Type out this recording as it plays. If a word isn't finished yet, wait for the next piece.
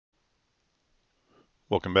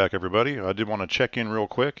Welcome back, everybody. I did want to check in real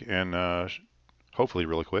quick and hopefully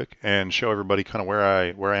really quick and show everybody kind of where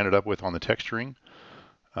I ended up with on the texturing.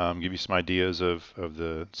 Give you some ideas of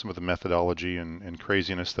some of the methodology and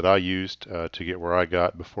craziness that I used to get where I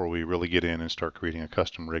got before we really get in and start creating a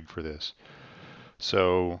custom rig for this.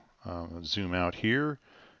 So zoom out here.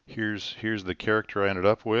 Here's the character I ended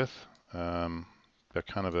up with. Got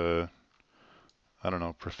kind of a, I don't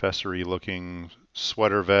know, professory looking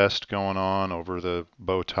sweater vest going on over the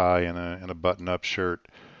bow tie and a button-up shirt.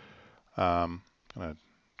 Gonna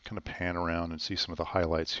kind of pan around and see some of the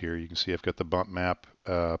highlights here. You can see I've got the bump map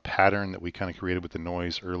pattern that we kind of created with the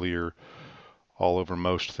noise earlier all over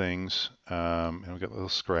most things. And we've got a little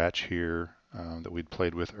scratch here that we'd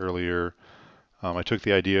played with earlier. I took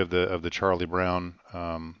the idea of the Charlie Brown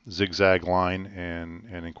zigzag line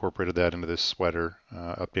and incorporated that into this sweater,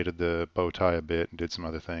 updated the bow tie a bit and did some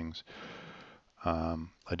other things.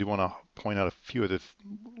 I do want to point out a few of the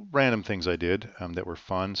random things I did that were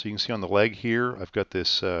fun. So you can see on the leg here, I've got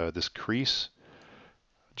this crease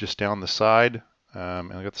just down the side,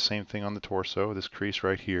 and I got the same thing on the torso, this crease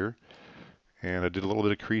right here. And I did a little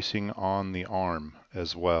bit of creasing on the arm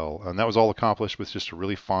as well. And that was all accomplished with just a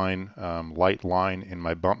really fine light line in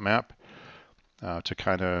my bump map to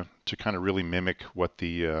kind of really mimic what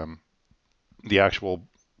the actual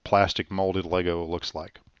plastic molded Lego looks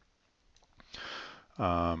like.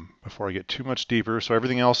 Before I get too much deeper, so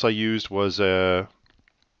everything else I used was I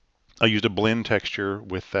used a blend texture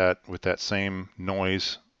with that same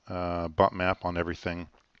noise bump map on everything.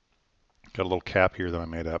 Got a little cap here that I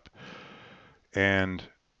made up. And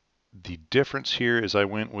the difference here is I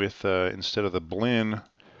went with, instead of the blend,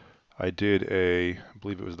 I did I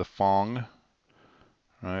believe it was the Fong.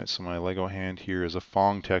 All right, so my Lego hand here is a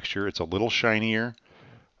Fong texture. It's a little shinier,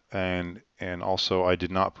 and also I did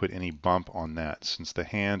not put any bump on that, since the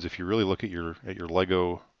hands, if you really look at your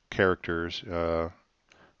Lego characters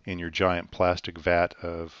in your giant plastic vat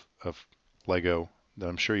of Lego that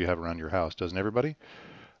I'm sure you have around your house, doesn't everybody?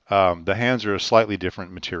 The hands are a slightly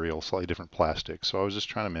different material, slightly different plastic. So I was just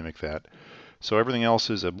trying to mimic that. So everything else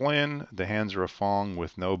is a blend. The hands are a Fong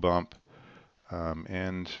with no bump.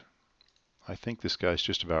 And I think this guy's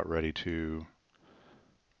just about ready to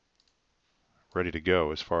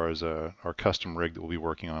go as far as our custom rig that we'll be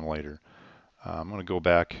working on later. I'm going to go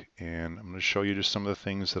back and I'm going to show you just some of the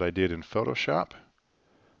things that I did in Photoshop.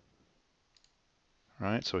 All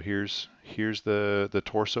right, so here's the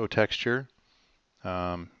torso texture.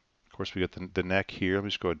 Of course, we got the neck here. Let me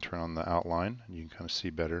just go ahead and turn on the outline, and you can kind of see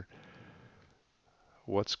better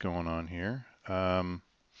what's going on here.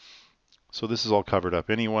 So this is all covered up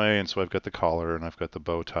anyway, and so I've got the collar and I've got the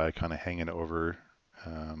bow tie kind of hanging over,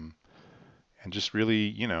 and just really,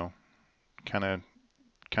 you know, kind of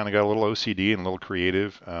got a little OCD and a little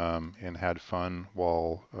creative, and had fun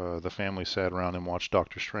while the family sat around and watched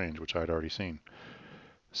Doctor Strange, which I'd already seen.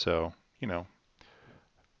 So, you know,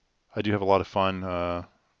 I do have a lot of fun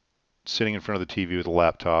sitting in front of the TV with a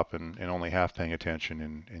laptop and only half paying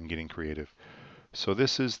attention and getting creative. So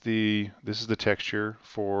this is the texture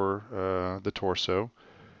for the torso.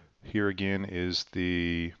 Here again is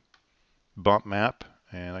the bump map,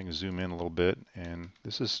 and I can zoom in a little bit, and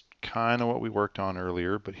this is kind of what we worked on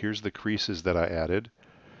earlier, but here's the creases that I added.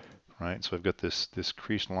 Right, so I've got this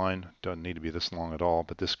crease line, doesn't need to be this long at all,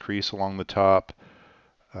 but this crease along the top.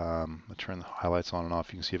 I'll turn the highlights on and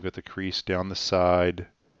off. You can see I've got the crease down the side,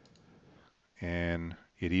 and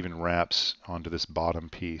it even wraps onto this bottom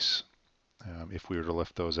piece if we were to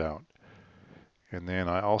lift those out. And then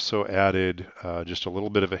I also added just a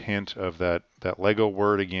little bit of a hint of that Lego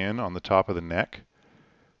word again on the top of the neck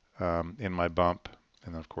in my bump,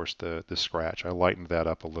 and then of course the scratch. I lightened that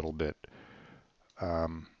up a little bit. Let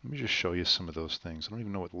me just show you some of those things. I don't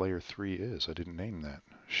even know what layer 3 is. I didn't name that.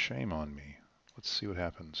 Shame on me. Let's see what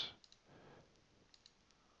happens.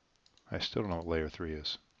 I still don't know what layer 3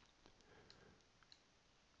 is.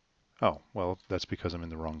 Oh, well, that's because I'm in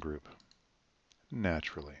the wrong group.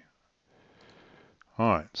 Naturally. All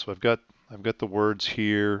right, so I've got the words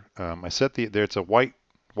here. I set it's a white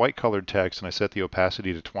colored text, and I set the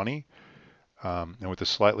opacity to 20. And with the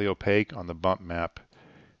slightly opaque on the bump map,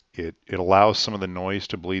 it allows some of the noise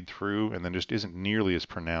to bleed through, and then just isn't nearly as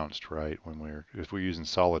pronounced, right? If we're using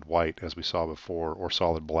solid white as we saw before, or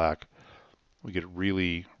solid black, we get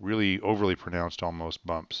really overly pronounced almost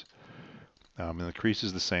bumps. And the crease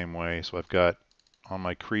is the same way. So I've got on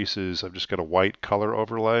my creases, I've just got a white color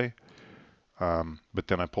overlay. But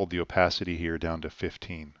then I pulled the opacity here down to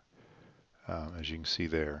 15, as you can see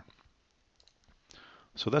there.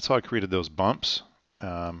 So that's how I created those bumps.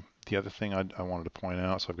 The other thing I wanted to point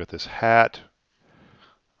out, so I've got this hat.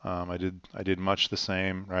 I did much the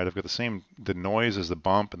same, right? I've got the noise as the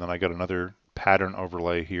bump, and then I got another pattern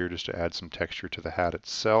overlay here just to add some texture to the hat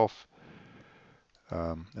itself.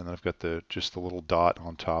 And then I've got just the little dot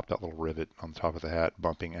on top, that little rivet on the top of the hat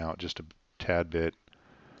bumping out just a tad bit.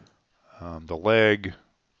 The leg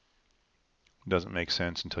doesn't make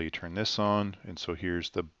sense until you turn this on. And so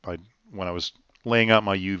here's when I was laying out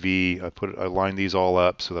my UV, I lined these all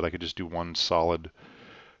up so that I could just do one solid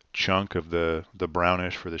chunk of the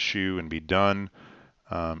brownish for the shoe and be done.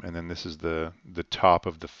 And then this is the top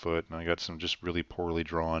of the foot, and I got some just really poorly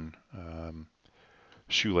drawn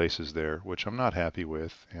shoelaces there, which I'm not happy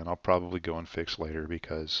with, and I'll probably go and fix later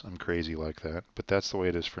because I'm crazy like that. But that's the way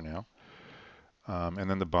it is for now. And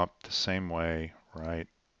then the bump the same way, right?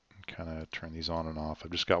 Kind of turn these on and off.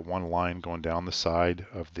 I've just got one line going down the side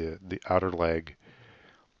of the outer leg,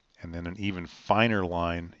 and then an even finer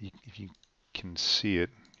line. If you can see it,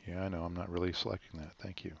 yeah, I know I'm not really selecting that.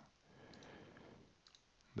 Thank you.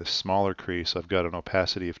 The smaller crease, I've got an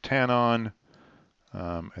opacity of 10 on,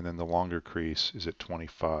 and then the longer crease is at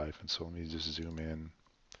 25. And so let me just zoom in.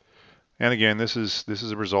 And again, this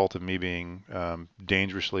is a result of me being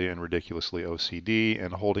dangerously and ridiculously OCD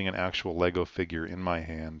and holding an actual Lego figure in my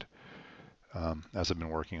hand as I've been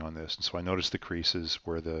working on this. And so I noticed the creases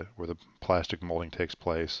where the plastic molding takes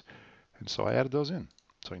place, and so I added those in.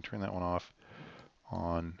 So I can turn that one off,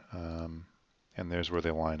 on, and there's where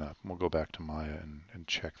they line up. We'll go back to Maya and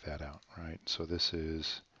check that out, right? So this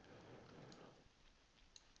is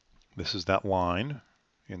that line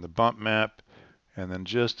in the bump map, and then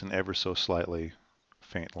just an ever so slightly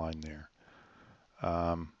faint line there.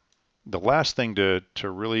 The last thing to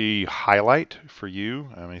really highlight for you,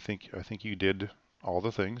 I mean, I think you did all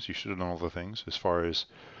the things. You should have done all the things as far as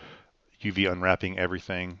UV unwrapping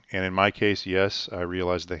everything. And in my case, yes, I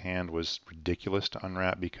realized the hand was ridiculous to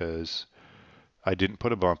unwrap because I didn't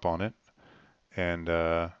put a bump on it, and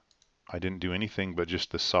I didn't do anything but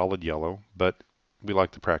just the solid yellow. But we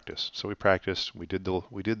like to practice, so we practiced. We did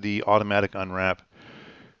the automatic unwrap.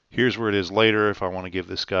 Here's where it is later if I want to give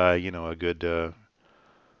this guy, you know, a good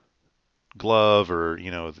glove, or, you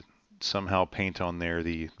know, somehow paint on there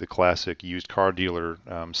the classic used car dealer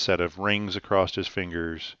set of rings across his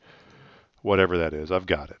fingers, whatever that is. I've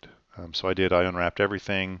got it. So I unwrapped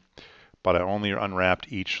everything, but I only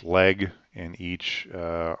unwrapped each leg and each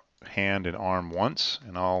hand and arm once,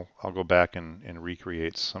 and I'll go back and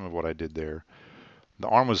recreate some of what I did there. The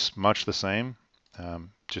arm was much the same,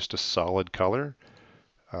 just a solid color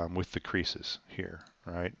with the creases here,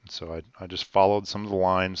 right? So I just followed some of the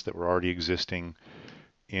lines that were already existing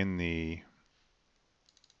in the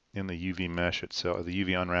UV mesh itself, the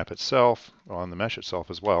UV unwrap itself, on the mesh itself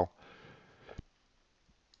as well.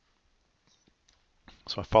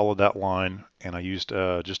 So I followed that line, and I used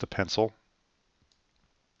just a pencil.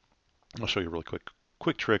 I'll show you a really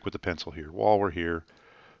quick trick with the pencil here. While we're here,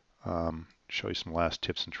 show you some last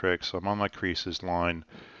tips and tricks. So I'm on my creases line.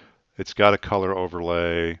 It's got a color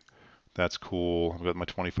overlay. That's cool. I've got my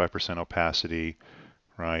 25% opacity,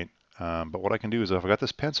 right? But what I can do is if I got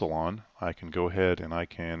this pencil on, I can go ahead and I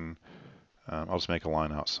can, I'll just make a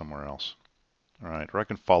line out somewhere else. All right, or I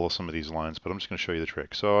can follow some of these lines, but I'm just going to show you the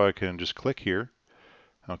trick. So I can just click here,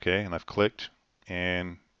 okay, and I've clicked,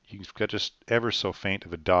 and you've got just ever so faint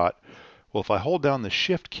of a dot. Well, if I hold down the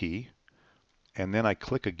Shift key and then I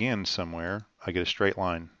click again somewhere, I get a straight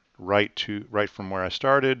line right from where I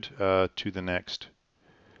started to the next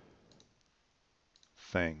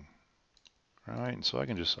thing. All right, and so I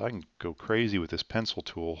can go crazy with this pencil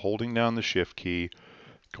tool, holding down the Shift key,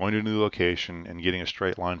 going to a new location, and getting a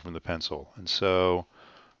straight line from the pencil. And so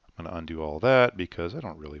I'm going to undo all that because I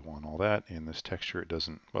don't really want all that in this texture. It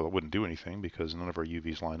doesn't, well, it wouldn't do anything because none of our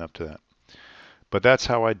UVs line up to that. But that's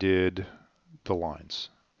how I did the lines.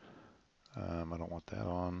 I don't want that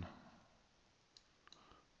on.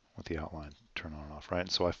 I want the outline turn on and off, right?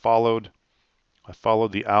 And so I followed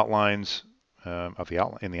the outlines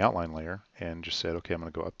in the outline layer and just said, okay, I'm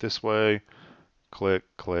going to go up this way, click,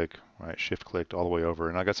 click, right, shift clicked all the way over,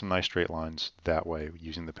 and I got some nice straight lines that way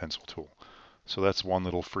using the pencil tool. So that's one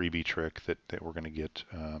little freebie trick that we're going to get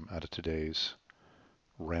out of today's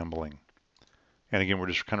rambling. And again, we're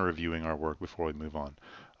just kind of reviewing our work before we move on.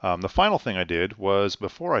 The final thing I did was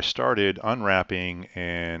before I started unwrapping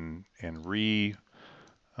and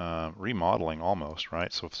remodeling almost,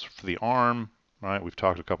 right? So for the arm, right, we've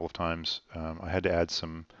talked a couple of times, I had to add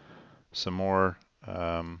some more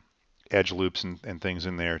edge loops and things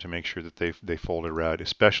in there to make sure that they folded right,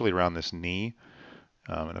 especially around this knee.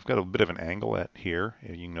 And I've got a bit of an angle at here,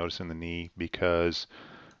 you can notice in the knee, because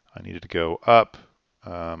I needed to go up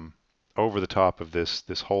over the top of this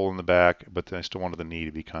hole in the back, but then I still wanted the knee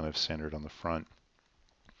to be kind of centered on the front.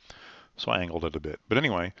 So I angled it a bit. But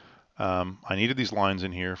anyway, I needed these lines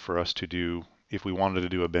in here for us to do, if we wanted to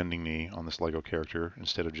do a bending knee on this Lego character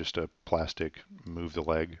instead of just a plastic move the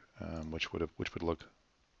leg, which would look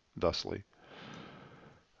thusly.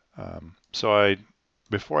 So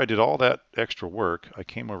before I did all that extra work, I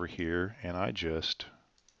came over here and I just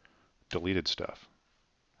deleted stuff.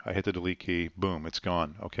 I hit the delete key, boom, it's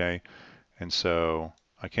gone, okay? And so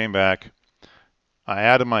I came back, I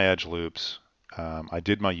added my edge loops, I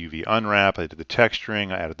did my UV unwrap, I did the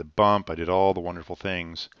texturing, I added the bump, I did all the wonderful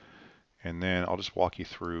things, and then I'll just walk you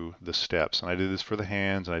through the steps. And I did this for the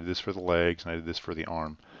hands, and I did this for the legs, and I did this for the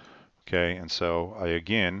arm. Okay, and so I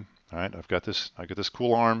again, all right, I got this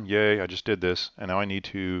cool arm, yay, I just did this, and now I need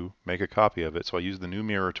to make a copy of it. So I use the new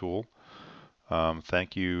mirror tool.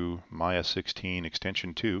 Thank you, Maya 16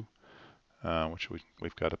 extension 2, which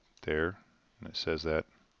we've got up there, and it says that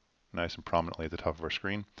nice and prominently at the top of our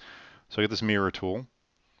screen. So I get this mirror tool,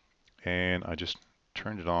 and I just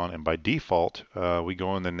turned it on, and by default, we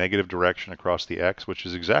go in the negative direction across the X, which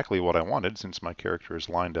is exactly what I wanted since my character is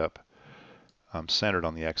lined up centered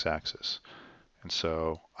on the X-axis. And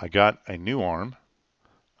so I got a new arm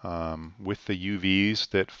with the UVs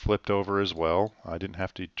that flipped over as well. I didn't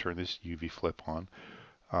have to turn this UV flip on.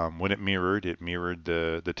 When it mirrored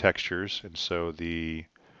the textures, and so the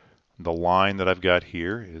line that I've got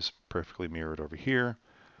here is perfectly mirrored over here,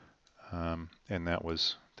 and that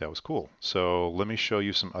was cool. So let me show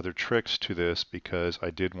you some other tricks to this because I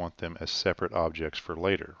did want them as separate objects for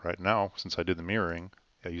later. Right now, since I did the mirroring,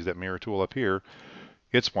 I use that mirror tool up here.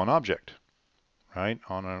 It's one object, right?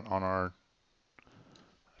 On our,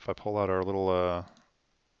 if I pull out our little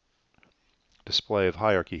display of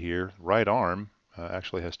hierarchy here, right arm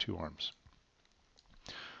actually has two arms.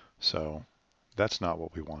 So that's not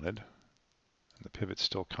what we wanted. And the pivot's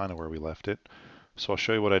still kind of where we left it. So I'll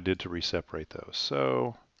show you what I did to re-separate those.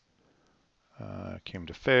 So came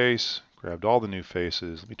to face, grabbed all the new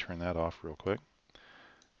faces. Let me turn that off real quick.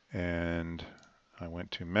 And I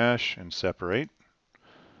went to mesh and separate,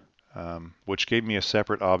 which gave me a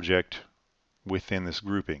separate object within this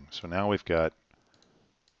grouping. So now we've got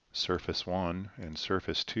surface 1 and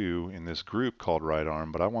surface 2 in this group called right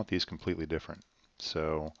arm, but I want these completely different.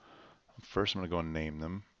 So first I'm going to go and name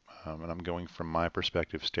them, and I'm going from my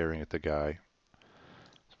perspective staring at the guy.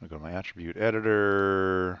 So I'm going to go to my attribute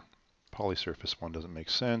editor. Polysurface 1 doesn't make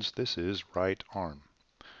sense. This is right arm.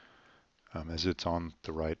 As it's on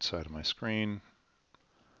the right side of my screen,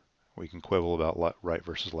 we can quibble about right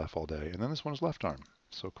versus left all day. And then this one is left arm.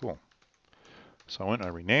 So cool. So I went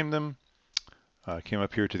and I renamed them. Came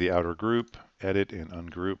up here to the outer group, edit and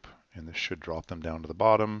ungroup, and this should drop them down to the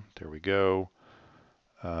bottom. There we go.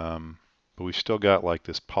 But we've still got like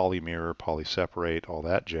this poly mirror, poly separate, all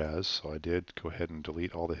that jazz. So I did go ahead and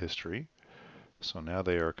delete all the history. So now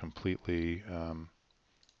they are completely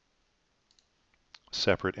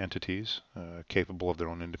separate entities, capable of their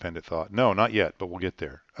own independent thought. No, not yet, but we'll get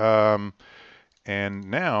there. And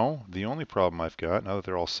now the only problem I've got, now that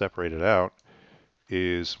they're all separated out,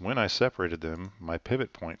 is when I separated them, my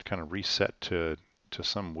pivot point kind of reset to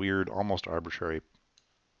some weird, almost arbitrary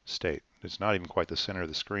state. It's not even quite the center of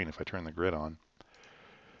the screen. If I turn the grid on,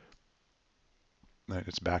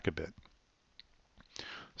 it's back a bit.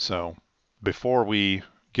 So before we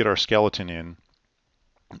get our skeleton in,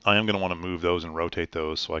 I am going to want to move those and rotate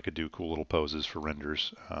those so I could do cool little poses for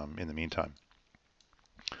renders in the meantime.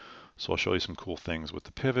 So I'll show you some cool things with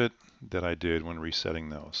the pivot that I did when resetting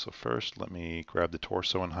those. So first, let me grab the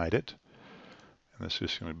torso and hide it. And this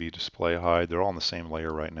is going to be display hide. They're all in the same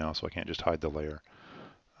layer right now, so I can't just hide the layer.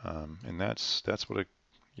 And that's what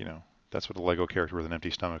that's what a Lego character with an empty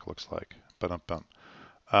stomach looks like. Ba-dum-bum.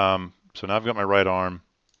 So now I've got my right arm.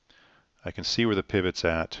 I can see where the pivot's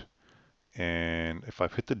at. And if I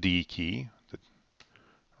hit the D key,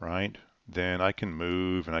 right, then I can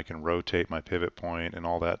move and I can rotate my pivot point and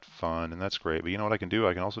all that fun, and that's great. But you know what I can do?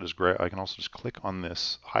 I can also just click on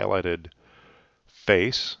this highlighted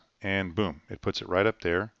face, and boom, it puts it right up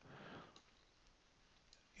there.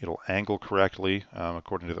 It'll angle correctly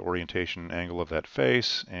according to the orientation angle of that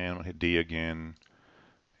face, and I'll hit D again,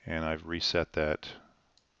 and I've reset that.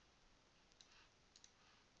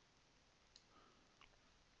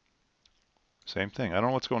 Same thing. I don't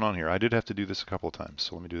know what's going on here. I did have to do this a couple of times,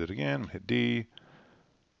 so let me do that again. Hit D,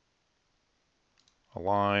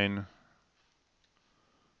 align,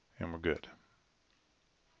 and we're good.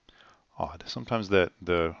 Odd. Sometimes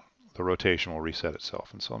the rotation will reset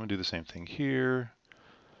itself. And so I'm going to do the same thing here.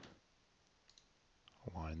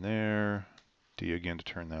 Align there. D again to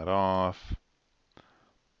turn that off.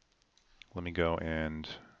 Let me go and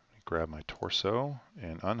grab my torso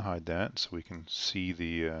and unhide that so we can see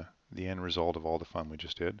the end result of all the fun we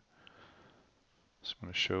just did. So I'm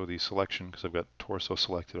going to show the selection because I've got torso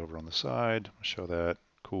selected over on the side. I'll show that.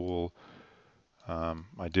 Cool.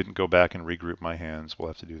 I didn't go back and regroup my hands. We'll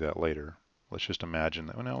have to do that later. Let's just imagine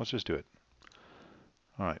that. Well, no, let's just do it.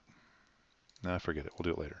 All right. Nah, forget it.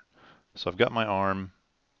 We'll do it later. So I've got my arm,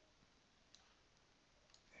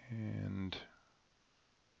 and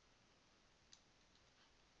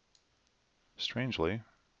strangely,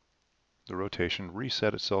 the rotation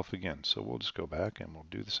reset itself again. So we'll just go back and we'll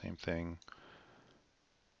do the same thing.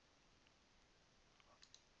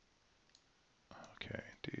 Okay,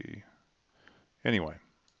 D. Anyway,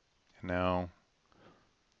 now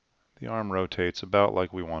the arm rotates about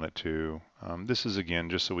like we want it to. This is again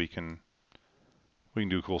just so we can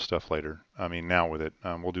do cool stuff later. I mean, now with it,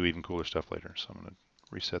 we'll do even cooler stuff later. So I'm going to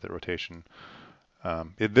reset the rotation.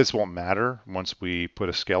 This won't matter once we put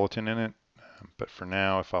a skeleton in it, but for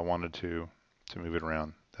now, if I wanted to move it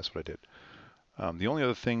around, that's what I did. The only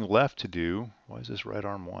other thing left to do, why is this right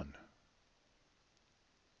arm 1?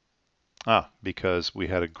 Because we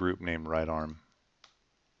had a group named right arm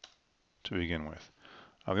to begin with.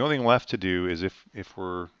 The only thing left to do is if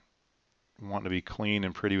we're wanting to be clean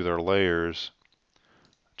and pretty with our layers,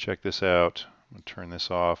 check this out. I'm going to turn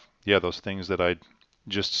this off. Yeah, those things that I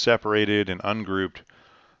just separated and ungrouped,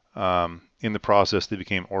 in the process they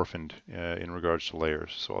became orphaned in regards to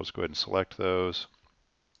layers. So I'll just go ahead and select those.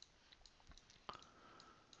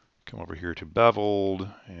 Come over here to beveled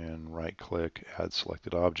and right click, add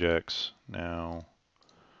selected objects. Now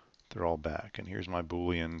they're all back. And here's my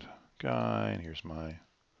Boolean guy, and here's my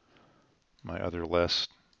other less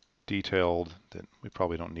detailed that we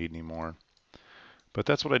probably don't need anymore. But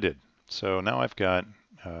that's what I did. So now I've got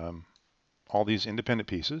all these independent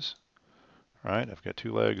pieces, right? I've got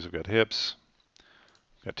 2 legs, I've got hips,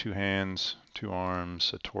 I've got 2 hands, 2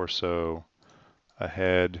 arms, a torso, a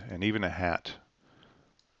head, and even a hat,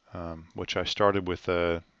 which I started with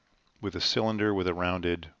a cylinder with a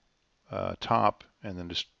rounded top, and then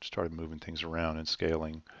just started moving things around and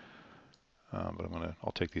scaling. But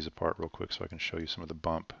I'll take these apart real quick so I can show you some of the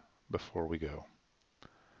bump before we go.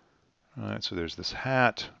 All right, so there's this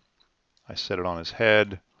hat. I set it on his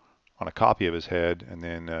head, on a copy of his head, and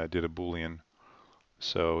then did a Boolean.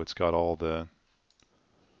 So it's got all the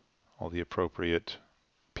appropriate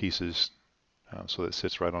pieces so that it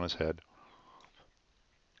sits right on his head.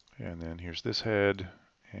 And then here's this head,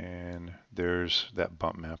 and there's that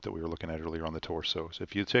bump map that we were looking at earlier on the torso. So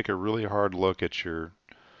if you take a really hard look at your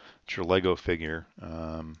Lego figure,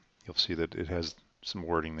 you'll see that it has some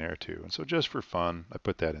wording there too. And so just for fun, I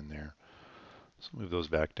put that in there. So move those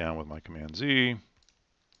back down with my Command Z.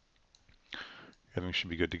 Everything should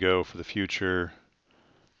be good to go for the future.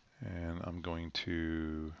 And I'm going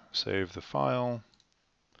to save the file.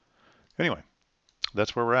 Anyway,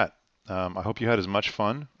 that's where we're at. I hope you had as much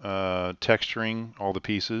fun texturing all the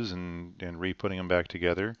pieces and re-putting them back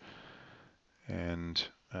together. And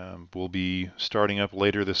we'll be starting up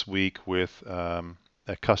later this week with a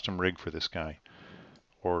custom rig for this guy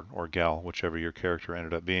or gal, whichever your character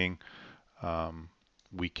ended up being.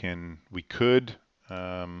 We could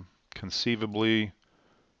conceivably,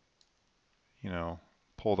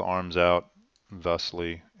 pull the arms out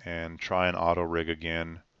thusly and try an auto rig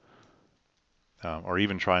again, or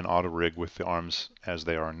even try an auto rig with the arms as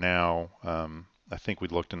they are now. I think we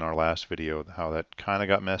looked in our last video how that kind of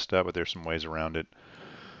got messed up, but there's some ways around it.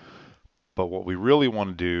 But what we really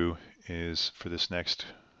want to do is for this next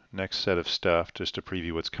set of stuff, just to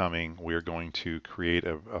preview what's coming, we're going to create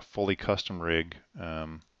a fully custom rig,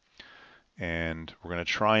 and we're going to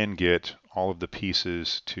try and get all of the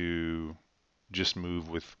pieces to just move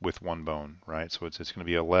with one bone, right? So it's going to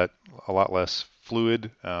be a lot less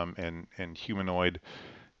fluid and humanoid,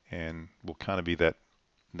 and will kind of be that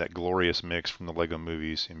glorious mix from the Lego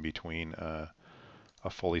movies in between a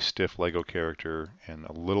fully stiff Lego character and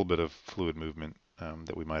a little bit of fluid movement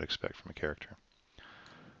that we might expect from a character.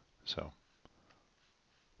 So,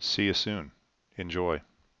 see you soon. Enjoy.